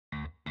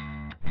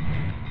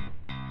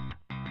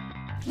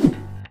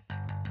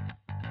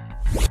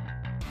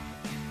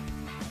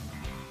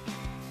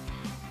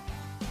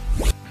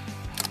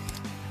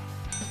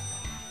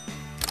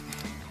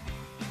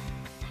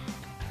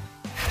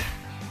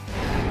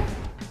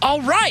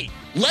All right,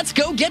 let's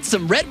go get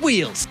some red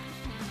wheels.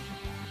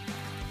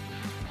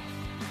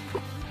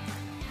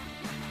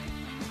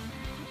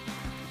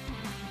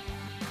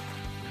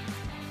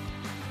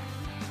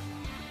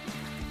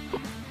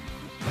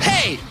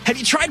 Hey, have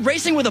you tried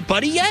racing with a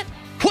buddy yet?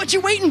 What you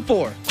waiting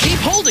for? Keep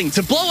holding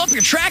to blow up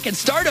your track and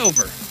start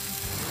over.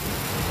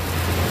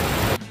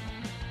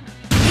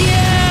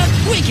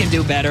 Yeah, we can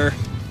do better.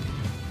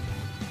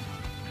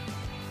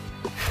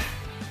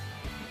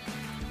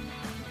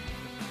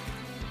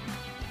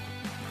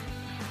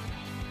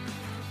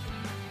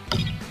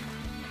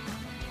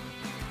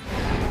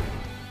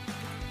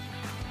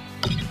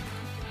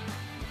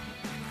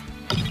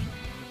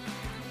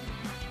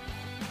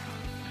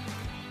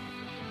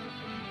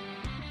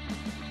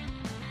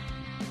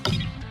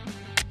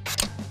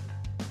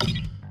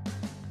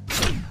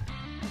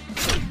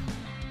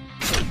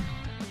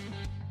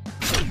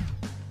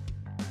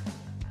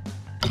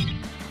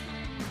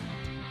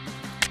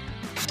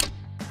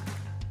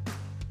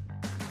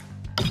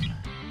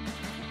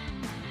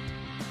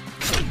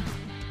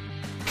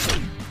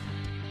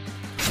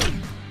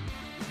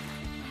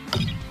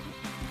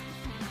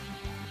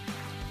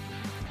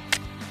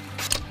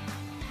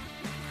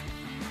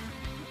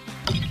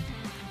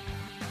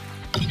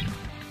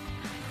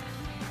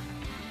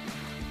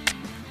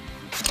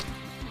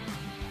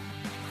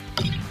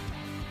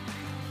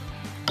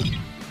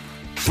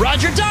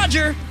 Roger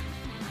Dodger!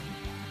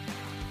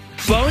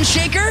 Bone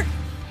Shaker?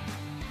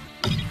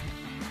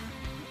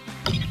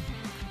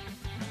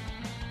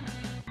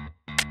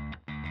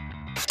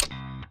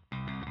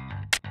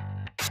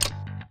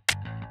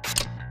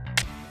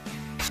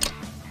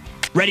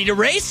 Ready to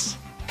race?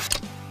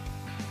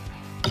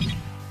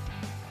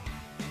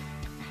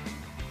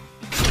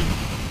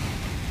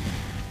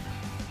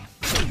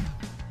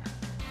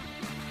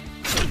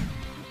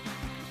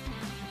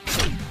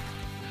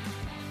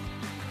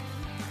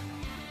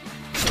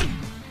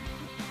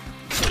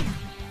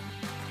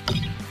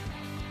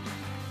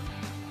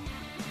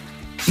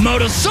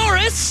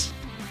 Motosaurus!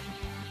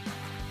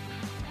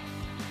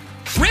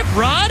 Rip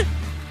Rod!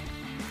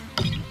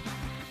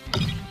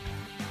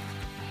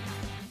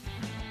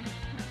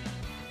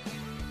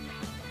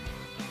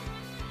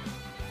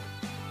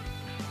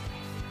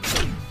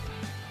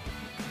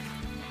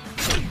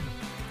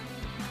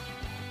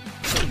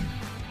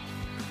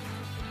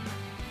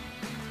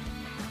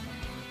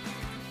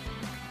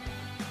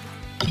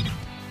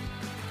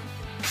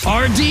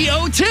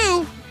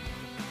 RDO2!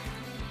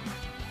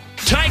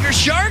 Tiger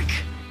Shark!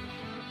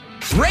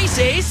 Race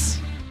Ace!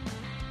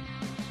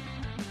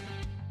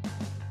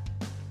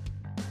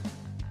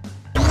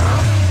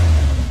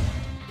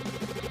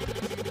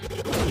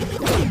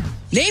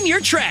 Name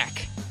your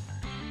track.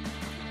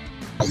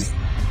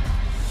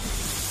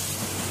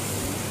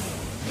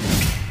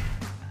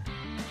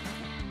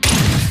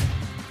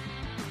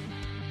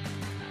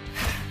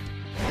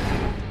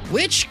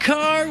 Which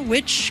car,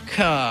 which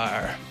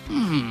car?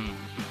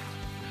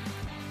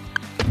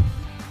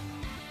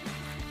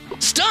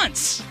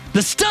 Stunts!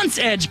 The Stunts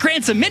Edge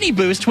grants a mini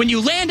boost when you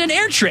land an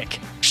air trick.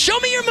 Show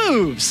me your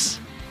moves!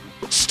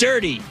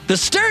 Sturdy. The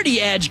Sturdy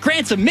Edge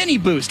grants a mini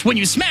boost when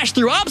you smash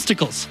through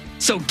obstacles.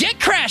 So get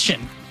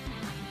crashing!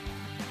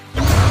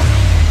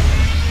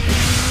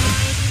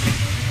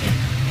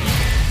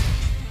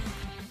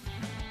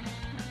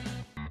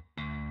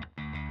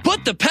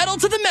 Put the pedal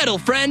to the metal,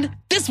 friend.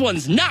 This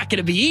one's not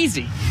gonna be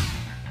easy.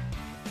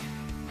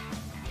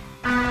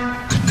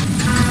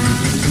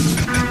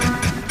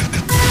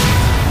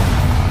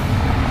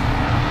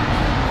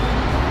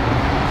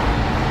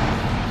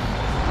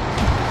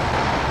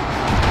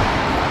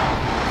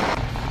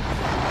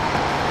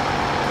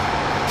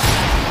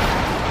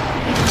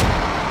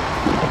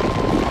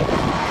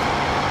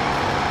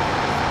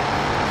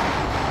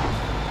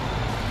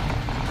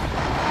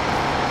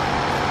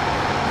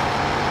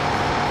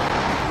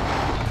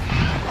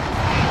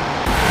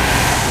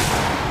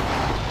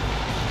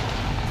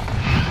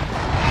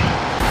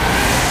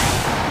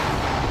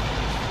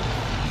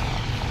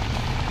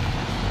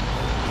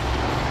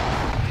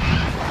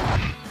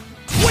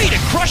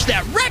 Crush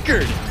that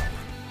record!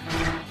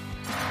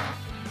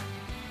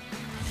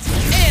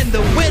 And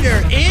the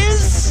winner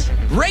is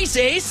Race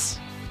Ace.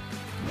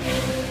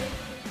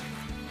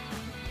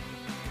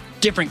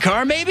 Different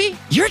car, maybe?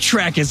 Your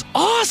track is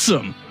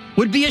awesome!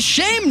 Would be a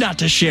shame not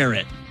to share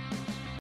it.